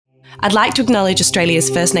I'd like to acknowledge Australia's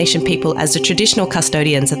First Nation people as the traditional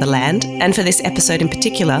custodians of the land, and for this episode in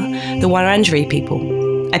particular, the Wurundjeri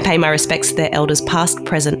people. I pay my respects to their elders past,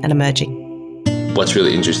 present and emerging. What's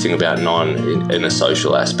really interesting about non in a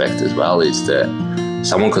social aspect as well is that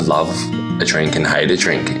someone could love a drink and hate a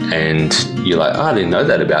drink, and you're like, oh, I didn't know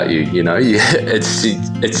that about you. You know,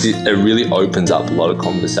 it really opens up a lot of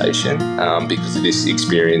conversation because of this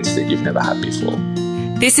experience that you've never had before.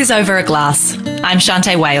 This is Over a Glass. I'm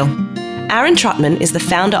Shantae Whale. Aaron Trotman is the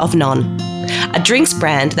founder of Non, a drinks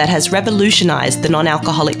brand that has revolutionised the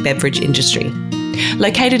non-alcoholic beverage industry.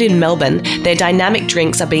 Located in Melbourne, their dynamic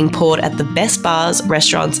drinks are being poured at the best bars,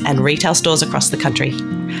 restaurants and retail stores across the country.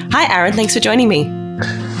 Hi Aaron, thanks for joining me.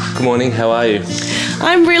 Good morning, how are you?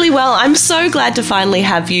 I'm really well. I'm so glad to finally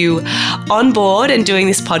have you on board and doing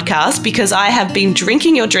this podcast because I have been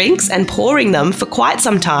drinking your drinks and pouring them for quite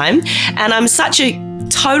some time, and I'm such a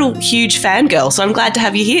total huge fangirl, so I'm glad to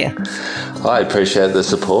have you here. I appreciate the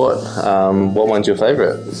support. What one's your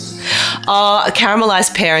favourite? A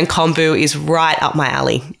caramelised pear and kombu is right up my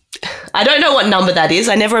alley. I don't know what number that is.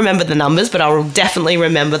 I never remember the numbers, but I'll definitely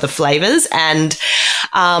remember the flavours. And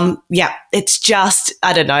it's just,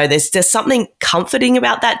 I don't know, there's something comforting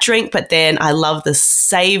about that drink, but then I love the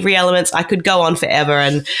savoury elements. I could go on forever.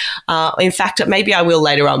 And in fact, maybe I will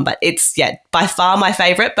later on, but it's, by far my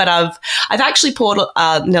favourite. But I've actually poured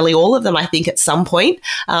nearly all of them, I think, at some point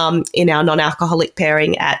in our non-alcoholic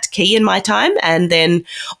pairing at Key in my time. And then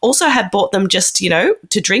also have bought them just, to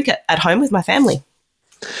drink at home with my family.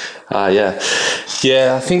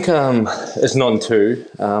 Yeah, I think it's Non too.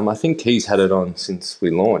 I think Key's had it on since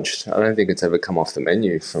we launched. I don't think it's ever come off the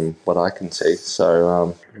menu from what I can see.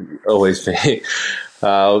 So always been,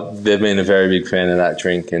 they've been a very big fan of that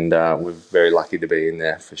drink, and we're very lucky to be in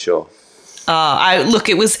there for sure.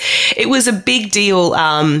 It was a big deal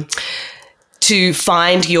to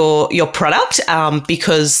find your product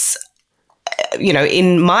because,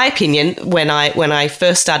 in my opinion, when I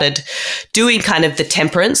first started doing kind of the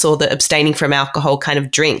temperance or the abstaining from alcohol kind of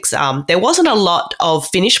drinks, there wasn't a lot of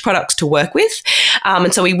finished products to work with.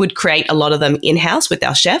 And so we would create a lot of them in-house with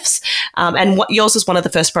our chefs. And yours was one of the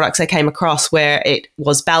first products I came across where it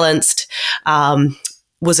was balanced,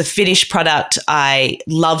 was a finished product. I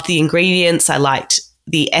loved the ingredients. I liked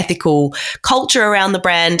the ethical culture around the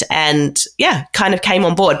brand and kind of came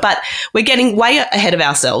on board. But we're getting way ahead of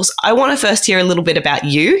ourselves. I want to first hear a little bit about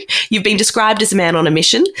you. You've been described as a man on a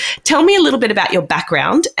mission. Tell me a little bit about your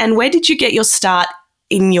background and where did you get your start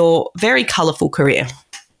in your very colourful career?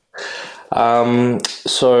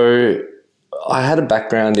 So I had a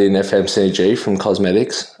background in FMCG from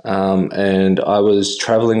cosmetics, and I was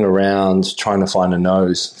travelling around trying to find a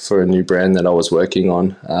nose for a new brand that I was working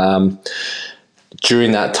on.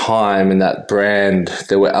 During that time in that brand,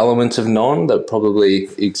 there were elements of Non that probably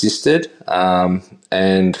existed,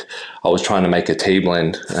 and I was trying to make a tea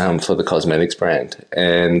blend for the cosmetics brand.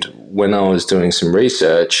 And when I was doing some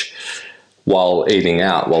research while eating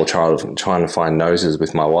out, while trying to find noses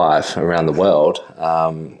with my wife around the world,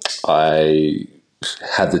 I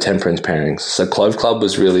had the temperance pairings. So Clove Club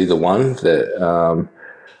was really the one that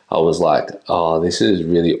I was like, oh, this is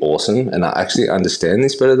really awesome. And I actually understand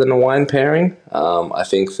this better than a wine pairing. I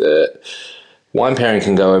think that wine pairing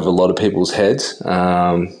can go over a lot of people's heads.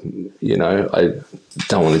 I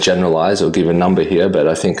don't want to generalize or give a number here, but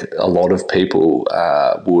I think a lot of people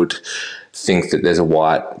would think that there's a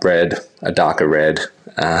white red, a darker red,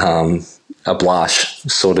 a blush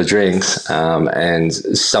sort of drinks, and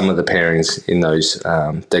some of the pairings in those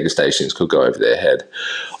degustations could go over their head.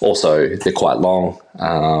 Also, they're quite long.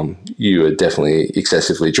 You are definitely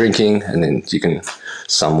excessively drinking, and then you can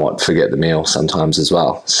somewhat forget the meal sometimes as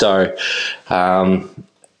well. So,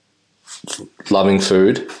 loving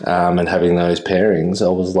food and having those pairings, I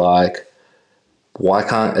was like, why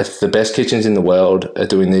can't, if the best kitchens in the world are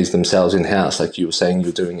doing these themselves in-house, like you were saying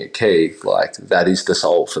you're doing at Key, like that is the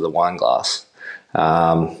soul for the wine glass.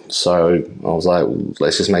 So I was like,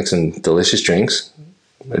 let's just make some delicious drinks,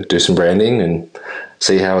 do some branding and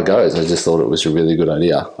see how it goes. I just thought it was a really good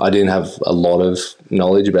idea. I didn't have a lot of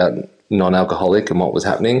knowledge about non-alcoholic and what was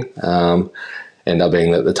happening. Ended up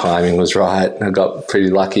being that the timing was right. I got pretty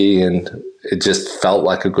lucky and it just felt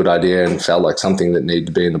like a good idea and felt like something that needed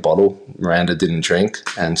to be in the bottle. Miranda didn't drink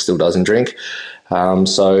and still doesn't drink.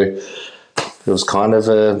 So it was kind of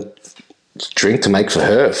a drink to make for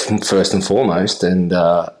her first and foremost. And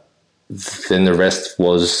then the rest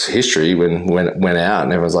was history when it went out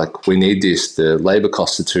and everyone's like, we need this. The labor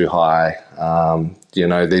costs are too high.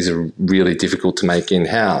 These are really difficult to make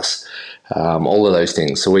in-house. All of those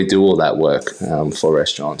things. So we do all that work for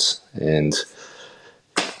restaurants. And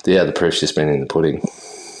the proof's just been in the pudding.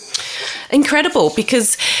 Incredible,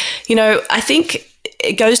 because, I think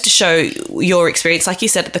it goes to show your experience, like you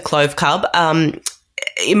said, at the Clove Cub.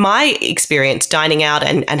 In my experience, dining out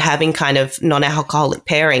and having kind of non-alcoholic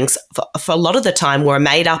pairings for a lot of the time were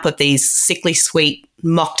made up of these sickly sweet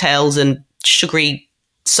mocktails and sugary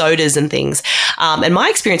sodas and things. And my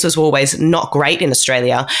experience was always not great in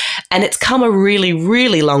Australia. And it's come a really,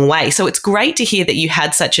 really long way. So it's great to hear that you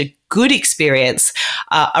had such a good experience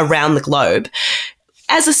around the globe.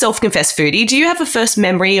 As a self-confessed foodie, do you have a first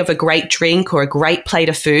memory of a great drink or a great plate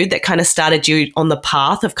of food that kind of started you on the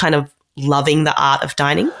path of kind of loving the art of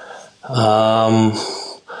dining? I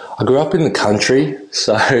grew up in the country,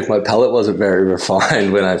 so my palate wasn't very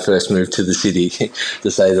refined when I first moved to the city,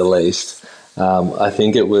 to say the least. I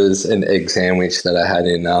think it was an egg sandwich that I had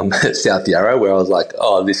in South Yarra, where I was like,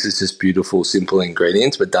 oh, this is just beautiful, simple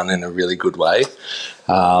ingredients, but done in a really good way.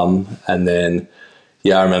 And then,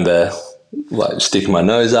 I remember sticking my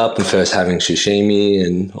nose up and first having sashimi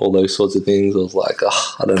and all those sorts of things. I was like,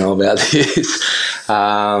 oh, I don't know about this.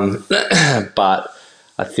 But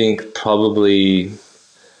I think probably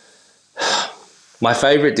my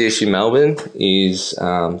favourite dish in Melbourne is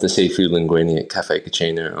the seafood linguine at Cafe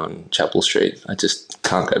Cucina on Chapel Street. I just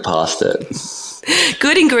can't go past it.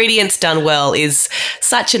 Good ingredients done well is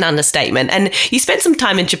such an understatement. And you spent some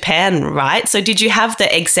time in Japan, right? So did you have the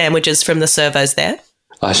egg sandwiches from the servos there?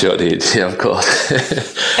 I sure did, yeah, of course.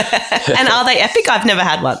 And are they epic? I've never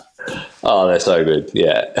had one. Oh, they're so good,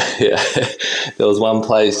 yeah. There was one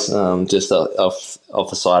place just off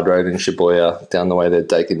a side road in Shibuya, down the way to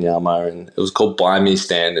Daikanyama, and it was called Buy Me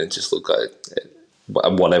Stand, and it just looked like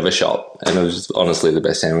a whatever shop, and it was honestly the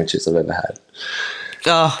best sandwiches I've ever had.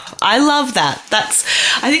 Oh, I love that.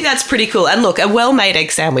 I think that's pretty cool. And look, a well-made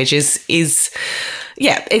egg sandwich is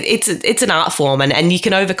it's an art form, and you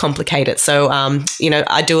can overcomplicate it. So,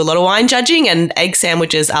 I do a lot of wine judging, and egg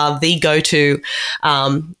sandwiches are the go-to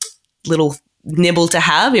little nibble to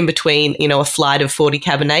have in between, a flight of 40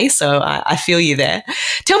 Cabernet. So I feel you there.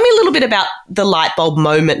 Tell me a little bit about the light bulb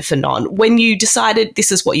moment for Non. When you decided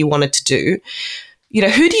this is what you wanted to do,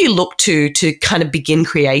 who do you look to kind of begin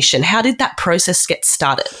creation? How did that process get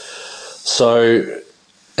started? So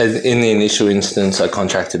in the initial instance, I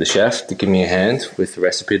contracted a chef to give me a hand with the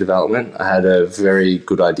recipe development. I had a very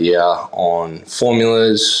good idea on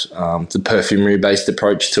formulas, the perfumery-based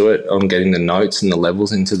approach to it, on getting the notes and the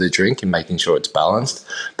levels into the drink and making sure it's balanced.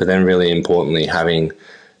 But then really importantly, having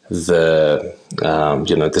the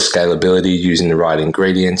scalability, using the right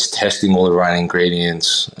ingredients, testing all the right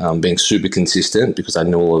ingredients, being super consistent, because I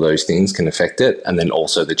know all of those things can affect it, and then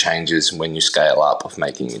also the changes when you scale up of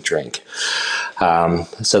making a drink.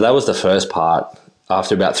 So that was the first part.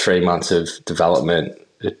 After about 3 months of development,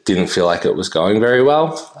 it didn't feel like it was going very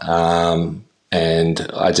well, and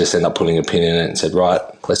I just ended up putting a pin in it and said, right,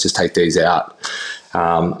 let's just take these out.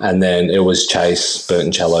 And then it was Chase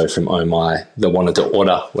Bertoncello from Oh My that wanted to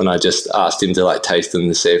order when I just asked him to taste them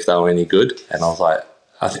to see if they were any good. And I was like,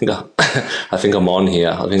 I think I'm on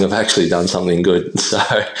here. I think I've actually done something good. So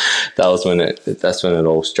that's when it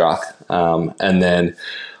all struck. And then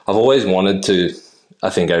I've always wanted to, I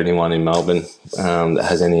think anyone in Melbourne that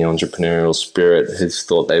has any entrepreneurial spirit has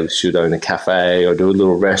thought they should own a cafe or do a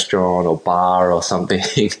little restaurant or bar or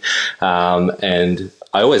something. And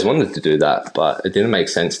I always wanted to do that, but it didn't make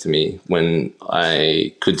sense to me when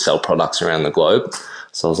I could sell products around the globe.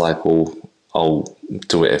 So I was like, well, I'll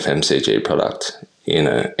do an FMCG product in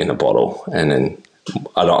a bottle, and then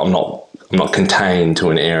I'm not contained to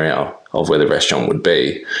an area of where the restaurant would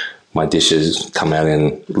be. My dishes come out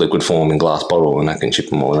in liquid form in glass bottle, and I can ship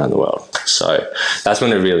them all around the world. So that's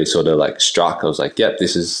when it really sort of struck. I was like, yep,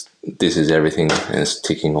 this is everything, and it's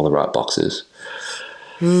ticking all the right boxes.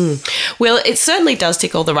 Well, it certainly does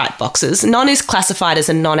tick all the right boxes. Non is classified as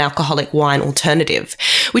a non-alcoholic wine alternative,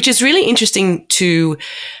 which is really interesting to,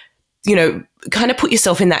 kind of put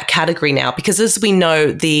yourself in that category now, because as we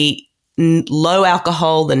know, the low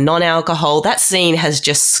alcohol, the non-alcohol, that scene has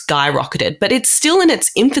just skyrocketed, but it's still in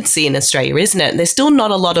its infancy in Australia, isn't it? And there's still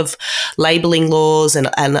not a lot of labelling laws and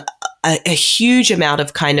a huge amount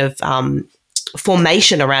of kind of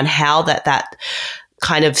formation around how that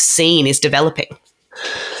kind of scene is developing.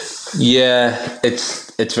 Yeah,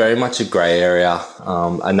 it's very much a grey area,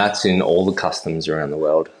 and that's in all the customs around the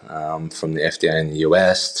world, from the FDA in the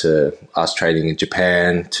US to us trading in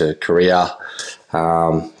Japan to Korea.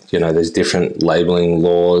 There's different labelling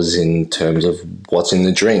laws in terms of what's in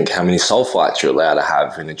the drink, how many sulfites you're allowed to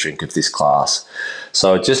have in a drink of this class.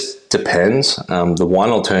 So it just depends. The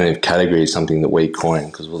wine alternative category is something that we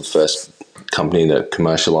coined because we're the first company to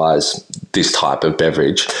commercialise this type of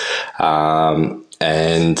beverage.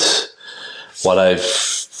 And what I've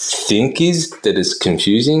think is that it's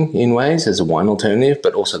confusing in ways as a wine alternative,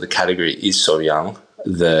 but also the category is so young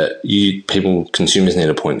that consumers need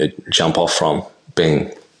a point to jump off from,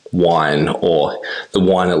 being wine, or the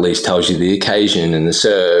wine at least tells you the occasion and the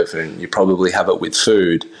serve, and you probably have it with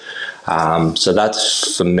food. So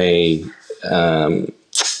that's, for me, I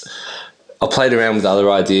played around with other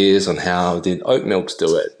ideas on how did oat milks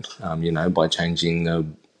do it, by changing the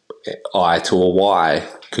I to a Y.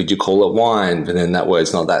 Could you call it wine? But then that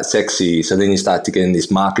word's not that sexy. So then you start to get in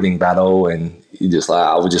this marketing battle, and you just like,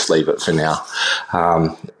 I will just leave it for now.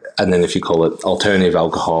 And then if you call it alternative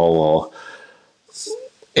alcohol or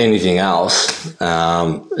anything else,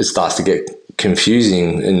 it starts to get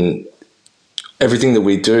confusing. And everything that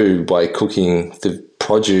we do by cooking the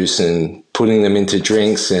produce and putting them into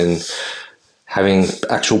drinks and having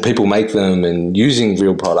actual people make them and using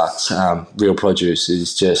real products, real produce,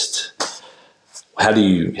 is just, how do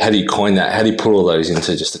you coin that? How do you put all those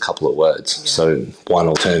into just a couple of words? Yeah. So wine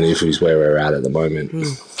alternative is where we're at the moment.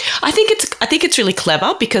 I think it's really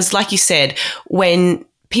clever because, like you said, when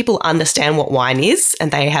people understand what wine is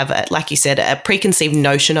and they have, like you said, a preconceived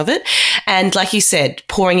notion of it, and like you said,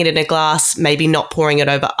 pouring it in a glass, maybe not pouring it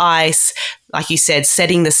over ice, like you said,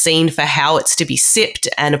 setting the scene for how it's to be sipped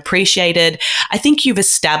and appreciated. I think you've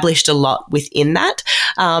established a lot within that.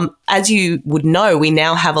 As you would know, we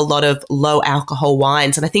now have a lot of low alcohol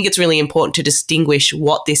wines, and I think it's really important to distinguish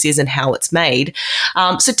what this is and how it's made.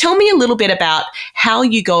 So tell me a little bit about how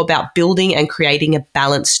you go about building and creating a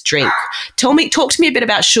balanced drink. Talk to me a bit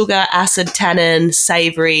about sugar, acid, tannin,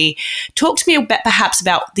 savory. Talk to me perhaps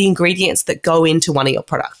about the ingredients that go into one of your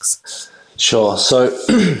products. Sure. So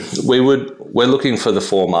we're looking for the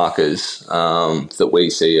 4 markers that we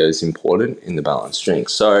see as important in the balanced drink.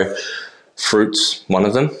 So fruit's one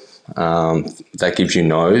of them. That gives you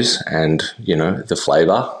nose and, the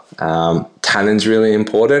flavour. Tannin's really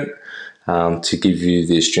important to give you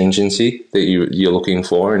the astringency that you're looking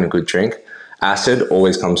for in a good drink. Acid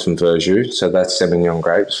always comes from verjus. So that's Sauvignon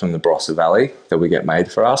grapes from the Barossa Valley that we get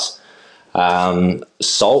made for us.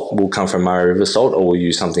 Salt will come from Murray River salt, or we'll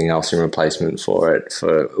use something else in replacement for it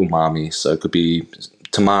for umami. So it could be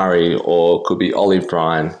tamari or it could be olive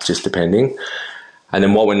brine, just depending. And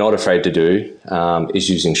then what we're not afraid to do is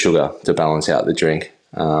using sugar to balance out the drink.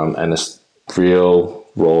 And it's real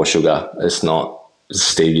raw sugar. It's not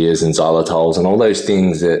stevias and xylitols and all those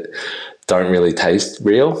things that don't really taste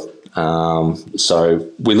real. So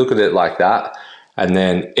we look at it like that. And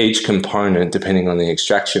then each component, depending on the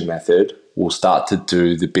extraction method, will start to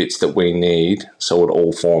do the bits that we need so it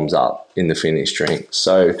all forms up in the finished drink.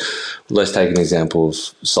 So let's take an example of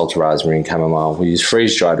salted raspberry and chamomile. We use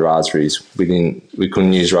freeze-dried raspberries. We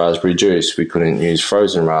couldn't use raspberry juice. We couldn't use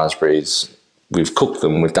frozen raspberries. We've cooked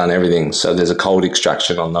them. We've done everything. So there's a cold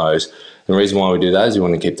extraction on those. And the reason why we do that is we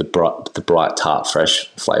want to keep the bright, tart, fresh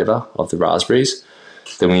flavour of the raspberries.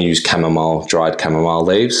 Then we use dried chamomile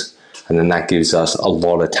leaves. And then that gives us a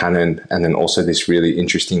lot of tannin and then also this really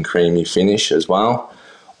interesting creamy finish as well.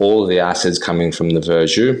 All of the acids coming from the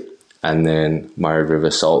verjus and then Murray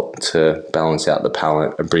River salt to balance out the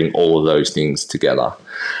palate and bring all of those things together.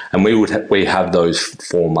 And we have those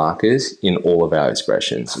 4 markers in all of our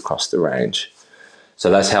expressions across the range.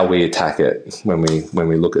 So that's how we attack it when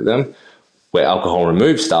we look at them. Where alcohol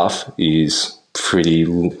removed stuff is pretty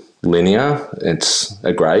linear. It's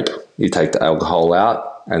a grape. You take the alcohol out,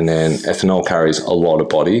 and then ethanol carries a lot of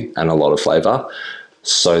body and a lot of flavour.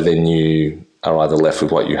 So then you are either left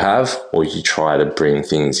with what you have or you try to bring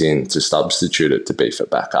things in to substitute it to beef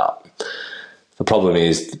it back up. The problem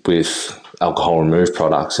is with alcohol removed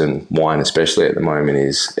products and wine especially at the moment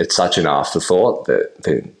is it's such an afterthought that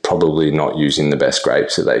they're probably not using the best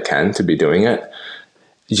grapes that they can to be doing it.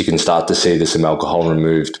 You can start to see there's some alcohol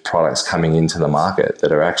removed products coming into the market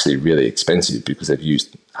that are actually really expensive because they've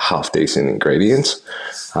used half decent ingredients.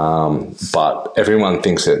 But everyone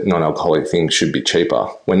thinks that non-alcoholic things should be cheaper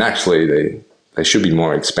when actually they should be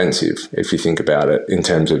more expensive if you think about it in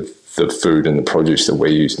terms of the food and the produce that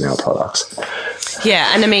we use in our products.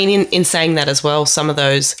 Yeah, and I mean, in saying that as well, some of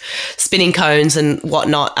those spinning cones and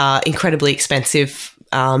whatnot are incredibly expensive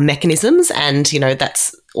mechanisms, and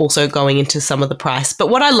that's also going into some of the price. But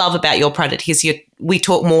what I love about your product is we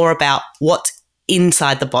talk more about what's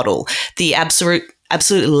inside the bottle, the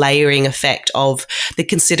absolute layering effect of the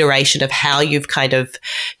consideration of how you've kind of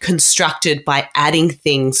constructed by adding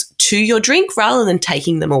things to your drink rather than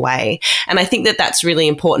taking them away. And I think that that's really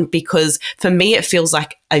important because for me, it feels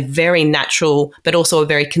like a very natural, but also a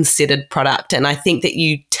very considered product. And I think that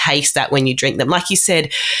you taste that when you drink them. Like you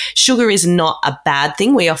said, sugar is not a bad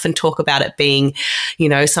thing. We often talk about it being,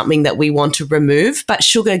 something that we want to remove, but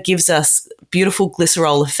sugar gives us beautiful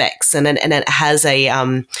glycerol effects, and it has a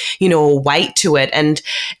a weight to it, and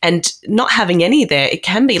not having any there, it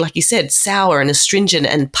can be, like you said, sour and astringent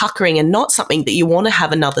and puckering, and not something that you want to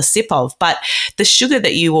have another sip of. But the sugar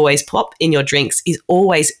that you always pop in your drinks is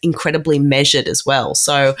always incredibly measured as well.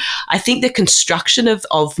 So I think the construction of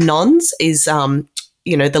nons is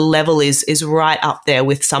the level is right up there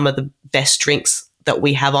with some of the best drinks that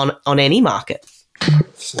we have on any market.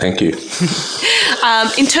 Thank you.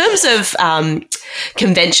 In terms of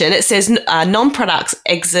convention, it says non-products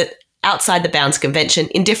exit outside the bounds of convention,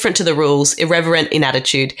 indifferent to the rules, irreverent in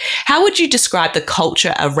attitude. How would you describe the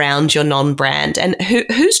culture around your non-brand, and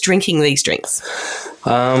who's drinking these drinks?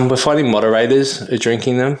 We're finding moderators are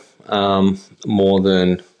drinking them more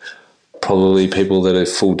than probably people that are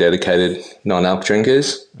full dedicated non-alc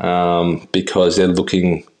drinkers, because they're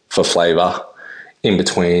looking for flavour in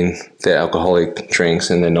between their alcoholic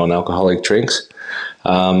drinks and their non-alcoholic drinks.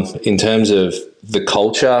 In terms of the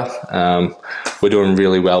culture, we're doing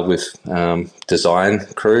really well with design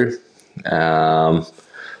crew,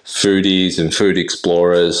 foodies and food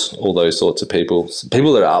explorers, all those sorts of people.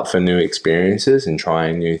 People that are up for new experiences and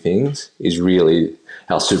trying new things is really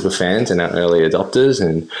our super fans and our early adopters.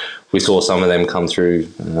 And we saw some of them come through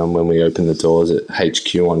when we opened the doors at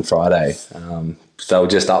HQ on Friday. They were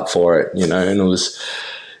just up for it, and it was,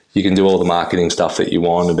 you can do all the marketing stuff that you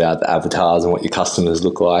want about the avatars and what your customers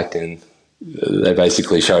look like, and they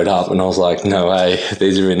basically showed up, and I was like, no way,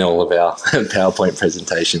 these are in all of our PowerPoint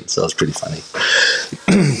presentations. So it was pretty funny.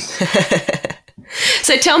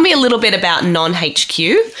 So tell me a little bit about non-HQ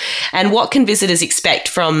and what can visitors expect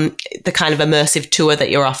from the kind of immersive tour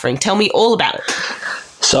that you're offering. Tell me all about it.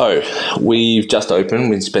 So we've just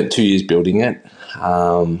opened. We spent 2 years building it.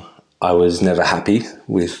 I was never happy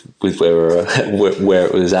with where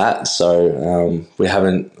it was at. So we've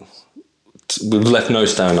left no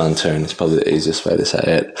stone unturned. It's probably the easiest way to say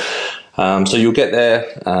it. So you'll get there.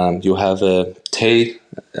 You'll have a tea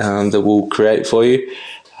that we'll create for you.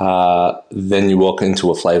 Then you walk into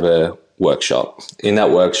a flavour workshop. In that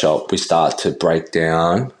workshop, we start to break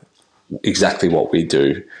down exactly what we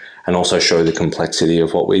do and also show the complexity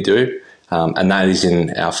of what we do. And that is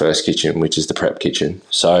in our first kitchen, which is the prep kitchen.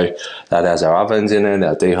 So that has our ovens in it,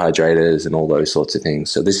 our dehydrators and all those sorts of things.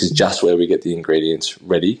 So this is just where we get the ingredients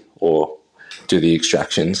ready or do the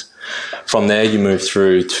extractions. From there, you move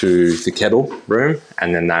through to the kettle room,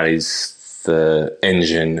 and then that is the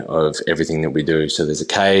engine of everything that we do. So there's a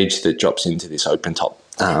cage that drops into this open top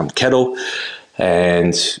kettle,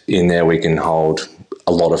 and in there we can hold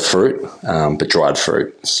a lot of fruit, but dried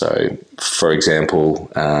fruit. So for example,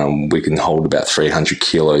 we can hold about 300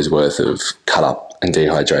 kilos worth of cut up and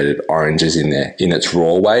dehydrated oranges in there in its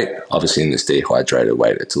raw weight. Obviously in this dehydrated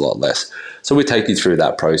weight, it's a lot less. So we take you through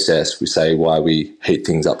that process. We say why we heat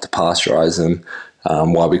things up to pasteurize them,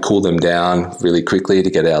 why we cool them down really quickly to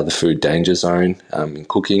get out of the food danger zone in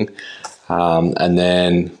cooking, and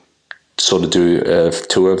then sort of do a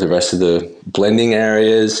tour of the rest of the blending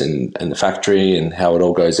areas and the factory and how it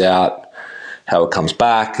all goes out, how it comes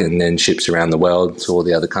back and then ships around the world to all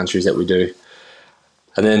the other countries that we do.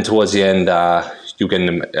 And then towards the end, you'll get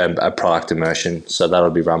a product immersion. So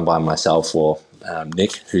that'll be run by myself or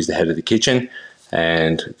Nick, who's the head of the kitchen,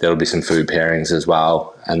 and there'll be some food pairings as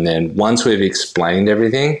well. And then once we've explained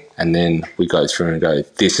everything, and then we go through and go,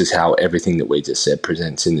 this is how everything that we just said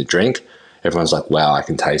presents in the drink, everyone's like, wow, I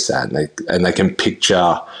can taste that. And they can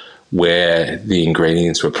picture where the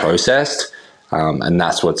ingredients were processed. And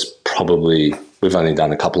that's what's probably, we've only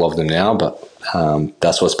done a couple of them now, but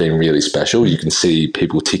that's what's been really special. You can see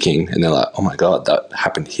people ticking and they're like, oh my God, that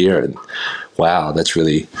happened here. And wow, that's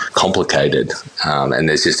really complicated. And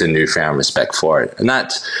there's just a newfound respect for it. And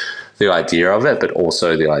that's the idea of it, but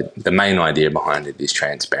also the main idea behind it is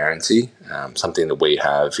transparency. Something that we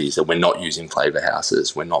have is that we're not using flavour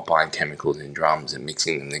houses. We're not buying chemicals in drums and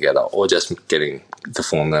mixing them together, or just getting the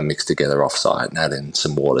formula mixed together off-site and adding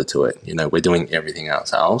some water to it. We're doing everything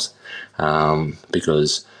ourselves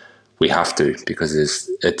because we have to, because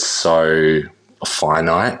it's so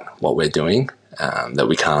finite what we're doing that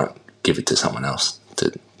we can't give it to someone else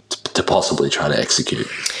to possibly try to execute.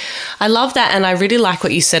 I love that, and I really like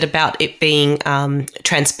what you said about it being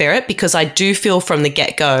transparent, because I do feel from the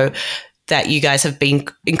get-go that you guys have been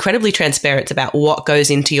incredibly transparent about what goes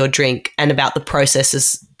into your drink and about the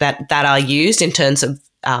processes that are used in terms of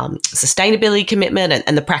sustainability commitment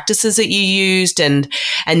and the practices that you used and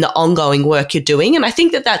the ongoing work you're doing. And I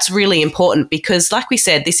think that that's really important because, like we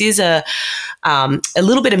said, this is a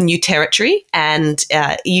little bit of new territory, and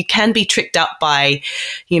you can be tricked up by,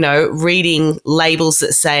 reading labels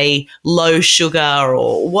that say low sugar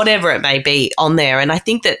or whatever it may be on there. And I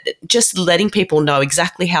think that just letting people know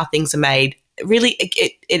exactly how things are made really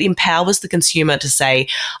it empowers the consumer to say,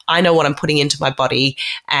 I know what I'm putting into my body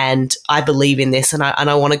and I believe in this and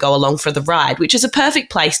I want to go along for the ride, which is a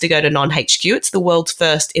perfect place to go to Non-HQ. It's the world's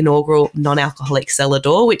first inaugural non-alcoholic cellar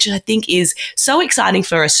door, which I think is so exciting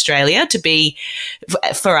for Australia to be,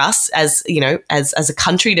 for us as, as a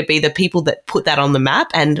country, to be the people that put that on the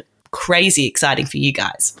map, and crazy exciting for you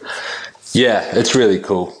guys. Yeah, it's really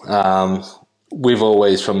cool. We've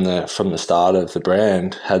always, from the start of the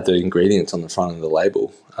brand, had the ingredients on the front of the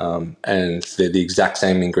label, and they're the exact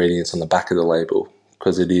same ingredients on the back of the label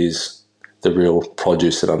because it is the real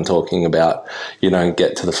produce that I'm talking about. You don't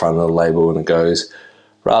get to the front of the label and it goes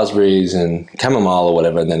raspberries and chamomile or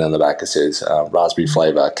whatever, and then on the back it says raspberry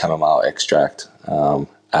flavour, chamomile extract,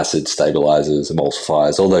 acid stabilizers,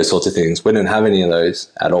 emulsifiers, all those sorts of things. We don't have any of those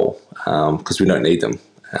at all because we don't need them.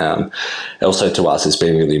 Also, to us, it's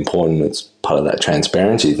been really important. It's part of that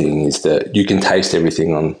transparency thing, is that you can taste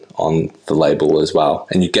everything on the label as well,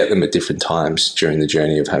 and you get them at different times during the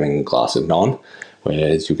journey of having a glass of non.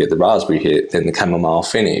 Whereas you get the raspberry hit, then the chamomile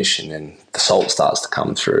finish, and then the salt starts to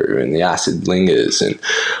come through, and the acid lingers, and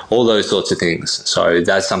all those sorts of things. So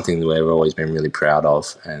that's something that we've always been really proud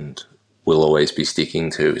of, and we'll always be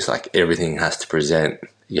sticking to. It's like everything has to present.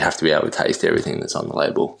 You have to be able to taste everything that's on the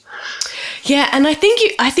label. Yeah, and I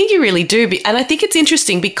think you really do. And I think it's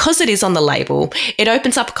interesting because it is on the label. It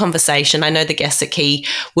opens up a conversation. I know the guests at Key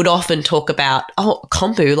would often talk about,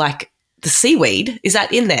 kombu, like the seaweed, is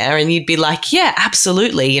that in there? And you'd be like, yeah,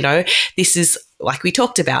 absolutely. This is, like we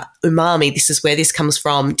talked about, umami. This is where this comes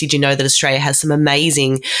from. Did you know that Australia has some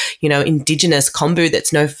amazing, indigenous kombu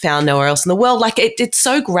that's found nowhere else in the world? Like it's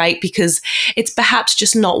so great because it's perhaps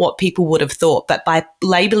just not what people would have thought. But by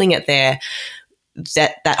labeling it there,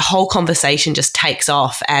 that whole conversation just takes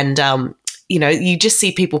off, and you just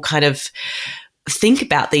see people kind of think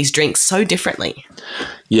about these drinks so differently.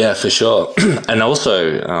 Yeah, for sure. And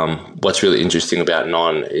also what's really interesting about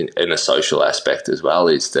non in a social aspect as well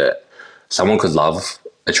is that someone could love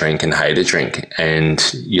a drink and hate a drink,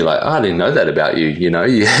 and you're like, I didn't know that about you.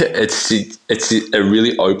 It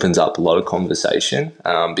really opens up a lot of conversation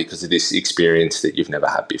because of this experience that you've never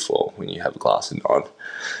had before when you have a glass of non.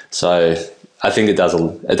 So I think it does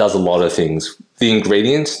a lot of things. The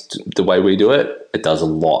ingredients, the way we do it does a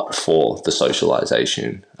lot for the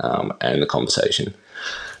socialization and the conversation.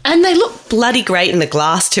 And they look bloody great in the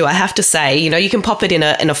glass too, I have to say. You can pop it in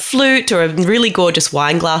a flute or a really gorgeous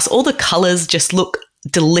wine glass. All the colours just look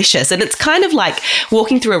delicious. And it's kind of like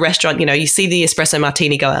walking through a restaurant, you see the espresso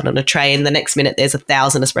martini go out on a tray and the next minute there's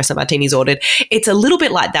 1,000 espresso martinis ordered. It's a little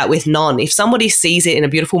bit like that with non. If somebody sees it in a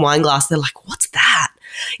beautiful wine glass, they're like, what's that?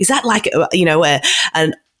 Is that like,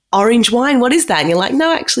 an orange wine? What is that? And you're like,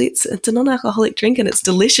 no, actually it's a non-alcoholic drink and it's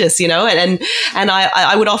delicious, and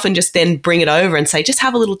I would often just then bring it over and say, just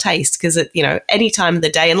have a little taste, because any time of the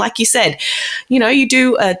day. And like you said, you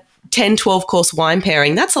do a 10, 12 course wine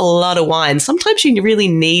pairing. That's a lot of wine. Sometimes you really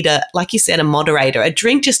need like you said, a moderator, a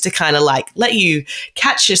drink just to kind of like let you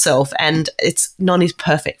catch yourself. And non is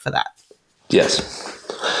perfect for that. Yes.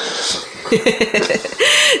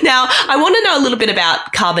 Now, I want to know a little bit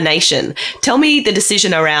about carbonation. Tell me the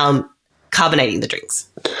decision around carbonating the drinks.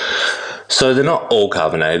 So they're not all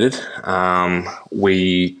carbonated.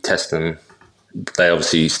 We test them. They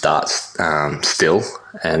obviously start still,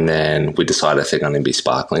 and then we decide if they're going to be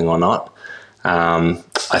sparkling or not.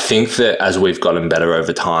 I think that as we've gotten better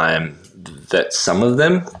over time, that some of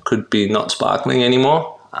them could be not sparkling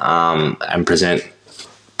anymore and present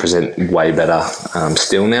way better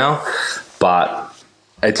still now. But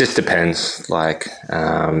it just depends,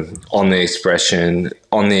 on the expression,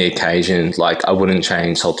 on the occasion. Like, I wouldn't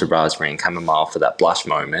change salted raspberry and chamomile for that blush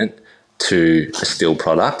moment to a still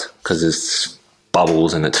product because it's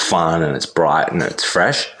bubbles and it's fun and it's bright and it's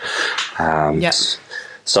fresh. Yes.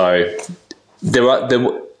 So there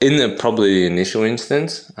were in probably the initial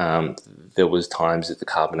instance, there was times that the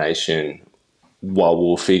carbonation, while we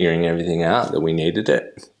were figuring everything out, that we needed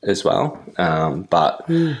it as well. But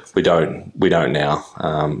we don't now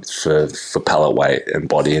for palate weight and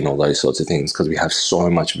body and all those sorts of things, because we have so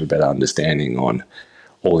much of a better understanding on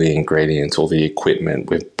all the ingredients, all the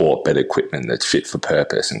equipment. We've bought better equipment that's fit for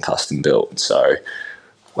purpose and custom built. So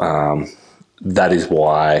that is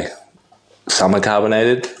why some are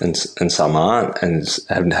carbonated and some aren't and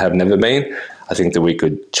have never been. I think that we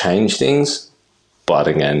could change things. But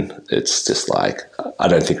again, it's just like, I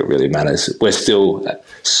don't think it really matters. We're still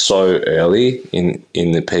so early in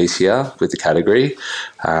the piece here with the category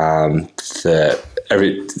that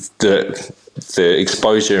the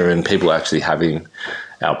exposure and people actually having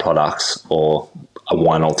our products or a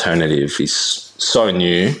wine alternative is so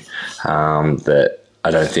new that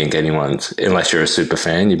I don't think anyone's, unless you're a super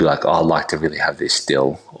fan, you'd be like, oh, I'd like to really have this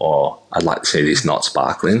still, or I'd like to see this not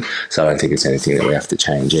sparkling. So I don't think it's anything that we have to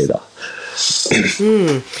change either.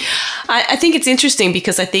 I think it's interesting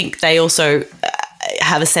because I think they also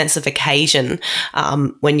have a sense of occasion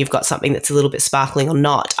when you've got something that's a little bit sparkling or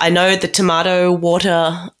not. I know the tomato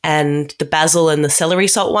water and the basil and the celery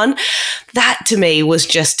salt one, that to me was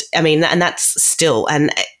just, I mean, and that's still,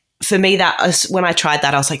 and for me, that was, when I tried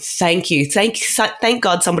that, I was like, thank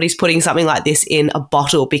God somebody's putting something like this in a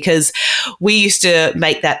bottle, because we used to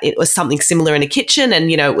make that, it was something similar in a kitchen,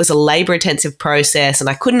 and, you know, it was a labor intensive process,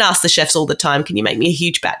 and I couldn't ask the chefs all the time, can you make me a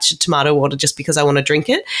huge batch of tomato water just because I want to drink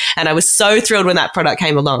it? And I was so thrilled when that product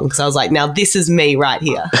came along, because I was like, now this is me right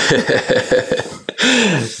here.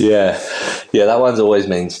 Yeah, that one's always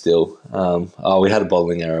been still. We had a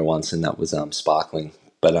bottling error once, and that was sparkling.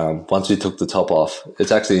 But once we took the top off,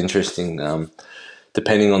 it's actually interesting.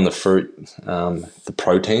 Depending on the fruit, the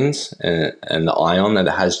proteins and the ion that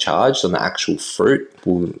it has charged on the actual fruit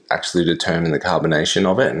will actually determine the carbonation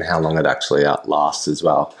of it and how long it actually outlasts as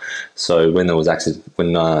well. So when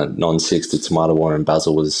Non-6, the tomato water and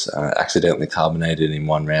basil was accidentally carbonated in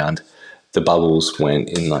one round, the bubbles went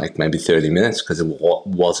in like maybe 30 minutes because there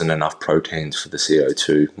wasn't enough proteins for the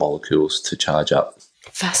CO2 molecules to charge up.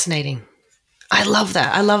 Fascinating. I love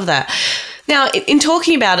that. Now, in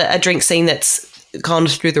talking about a drink scene that's gone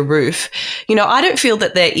through the roof, you know, I don't feel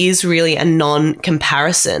that there is really a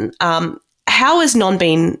non-comparison. How has non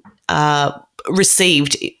been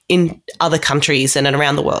received in other countries and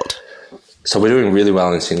around the world? So we're doing really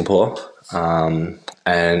well in Singapore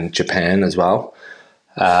and Japan as well.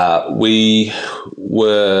 We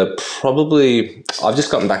were probably, I've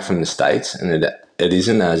just gotten back from the States, and it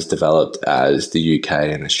isn't as developed as the UK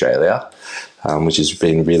and Australia, which has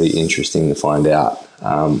been really interesting to find out.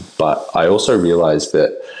 But I also realized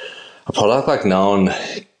that a product like Known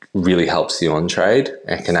really helps the on-trade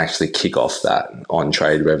and can actually kick off that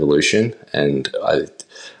on-trade revolution. And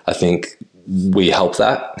I think we help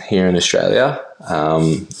that here in Australia.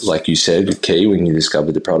 Like you said, key when you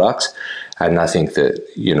discovered the products. And I think that,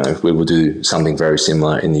 you know, we will do something very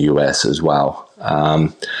similar in the US as well.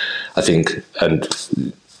 I think, and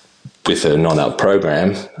with a non-alc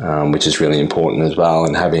program, which is really important as well,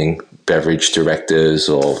 and having beverage directors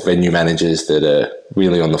or venue managers that are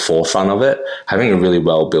really on the forefront of it, having a really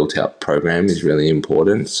well built out program is really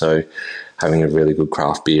important. So having a really good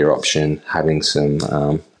craft beer option, having some,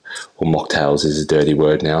 mocktails is a dirty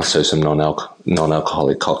word now, so some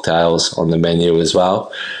non-alcoholic cocktails on the menu as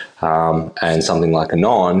well. And something like a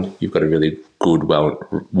Non, you've got a really good,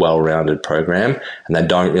 well-rounded program, and they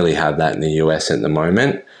don't really have that in the US at the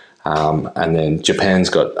moment. And then Japan's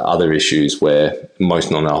got other issues where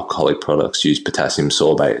most non-alcoholic products use potassium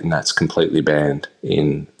sorbate, and that's completely banned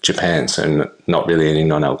in Japan. So not really any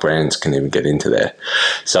non-alc brands can even get into there.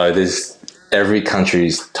 So every country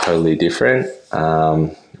is totally different.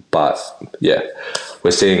 But yeah,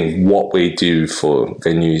 we're seeing what we do for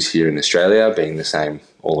venues here in Australia being the same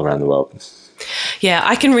all around the world. Yeah,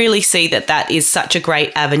 I can really see that is such a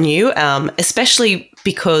great avenue, especially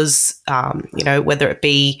because, you know, whether it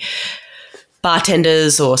be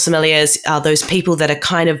bartenders or sommeliers, those people that are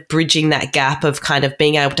kind of bridging that gap of kind of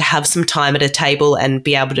being able to have some time at a table and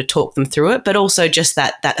be able to talk them through it, but also just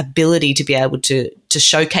that ability to be able to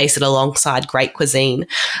showcase it alongside great cuisine.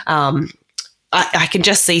 I can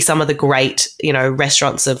just see some of the great, you know,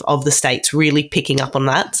 restaurants of the States really picking up on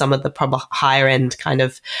that. Some of the proper higher end kind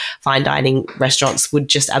of fine dining restaurants would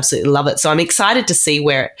just absolutely love it. So I'm excited to see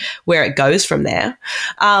where it goes from there.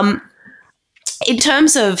 In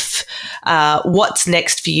terms of what's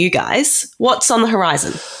next for you guys, what's on the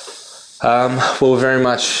horizon? Well, we're very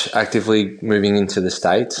much actively moving into the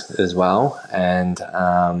States as well, and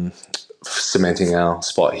cementing our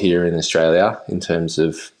spot here in Australia in terms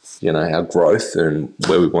of, you know, our growth and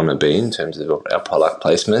where we want to be in terms of our product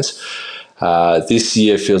placements. This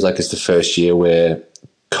year feels like it's the first year where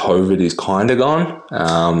COVID is kind of gone.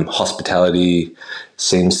 Hospitality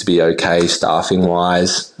seems to be okay staffing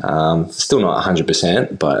wise. Still not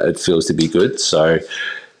 100%, but it feels to be good. So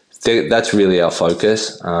that's really our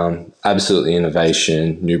focus. Absolutely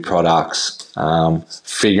innovation, new products,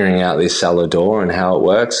 figuring out this cellar door and how it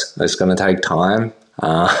works. It's going to take time.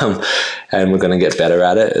 And we're going to get better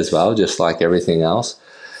at it as well, just like everything else.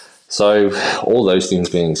 So all those things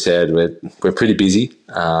being said, we're pretty busy,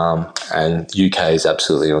 and UK is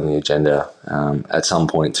absolutely on the agenda at some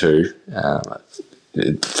point too.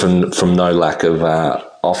 From no lack of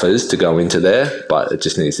offers to go into there, but it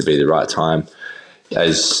just needs to be the right time,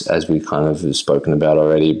 as we kind of have spoken about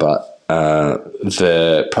already. But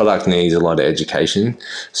the product needs a lot of education,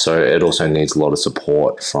 so it also needs a lot of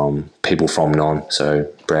support from people from so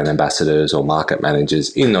brand ambassadors or market managers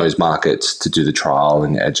in those markets to do the trial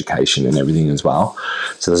and the education and everything as well.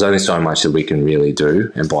 So there's only so much that we can really do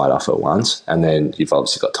and bite off at once. And then you've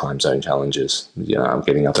obviously got time zone challenges.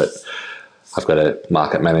 I've got a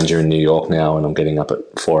market manager in New York now, and I'm getting up at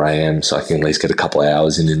 4 a.m. so I can at least get a couple of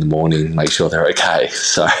hours in the morning, make sure they're okay.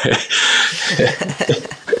 So,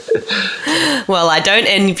 well, I don't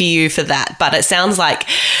envy you for that, but it sounds like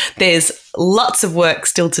there's lots of work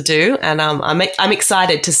still to do, and I'm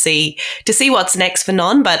excited to see what's next for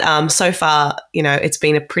Non. But so far, it's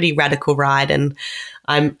been a pretty radical ride, and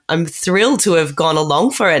I'm thrilled to have gone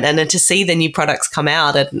along for it and to see the new products come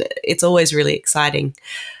out, and it's always really exciting.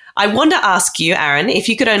 I want to ask you, Aaron, if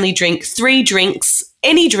you could only drink 3 drinks,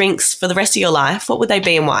 any drinks for the rest of your life, what would they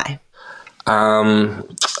be and why?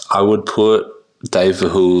 I would put Dave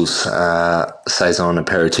Verhul's Saison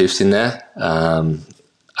aperitifs in there.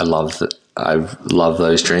 I love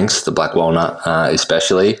those drinks, the black walnut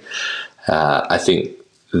especially. I think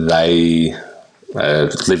they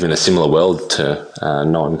live in a similar world to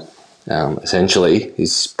Non. Essentially,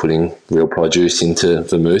 he's putting real produce into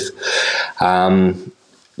vermouth.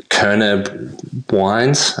 Kerner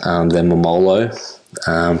wines, then Momolo,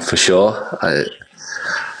 for sure.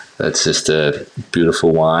 That's just a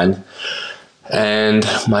beautiful wine. And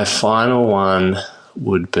my final one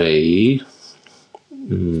would be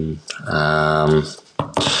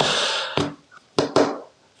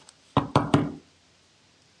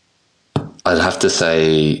I'd have to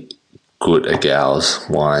say Good Gal's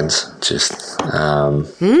wines. Just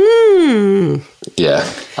yeah,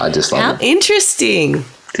 I just love How them. Interesting.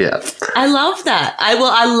 Yeah, I love that.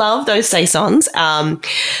 I love those saisons.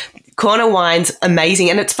 Corner wine's amazing,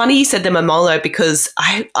 and it's funny you said the Momolo because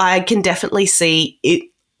I can definitely see it,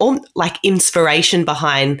 like inspiration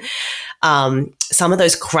behind some of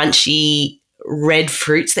those crunchy red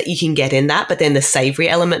fruits that you can get in that, but then the savory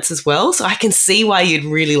elements as well. So I can see why you'd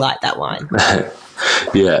really like that wine.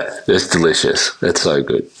 yeah, it's delicious. It's so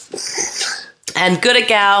good. And Good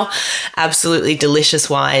Gal, absolutely delicious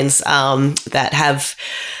wines that have,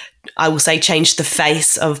 I will say, changed the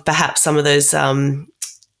face of perhaps some of those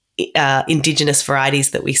Indigenous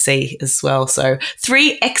varieties that we see as well. So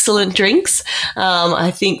 3 excellent drinks.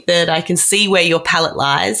 I think that I can see where your palate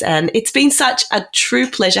lies, and it's been such a true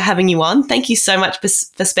pleasure having you on. Thank you so much for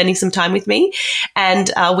spending some time with me, and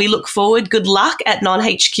we look forward. Good luck at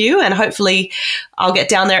Non-HQ, and hopefully I'll get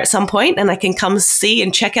down there at some point and I can come see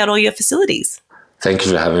and check out all your facilities. Thank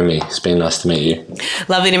you for having me. It's been nice to meet you.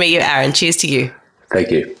 Lovely to meet you, Aaron. Cheers to you.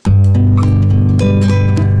 Thank you.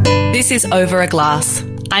 This is Over a Glass.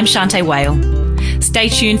 I'm Shante Wale. Stay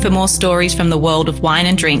tuned for more stories from the world of wine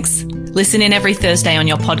and drinks. Listen in every Thursday on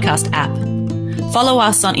your podcast app. Follow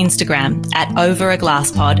us on Instagram at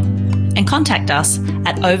overaglasspod and contact us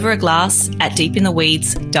at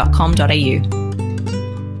overaglass@deepintheweeds.com.au.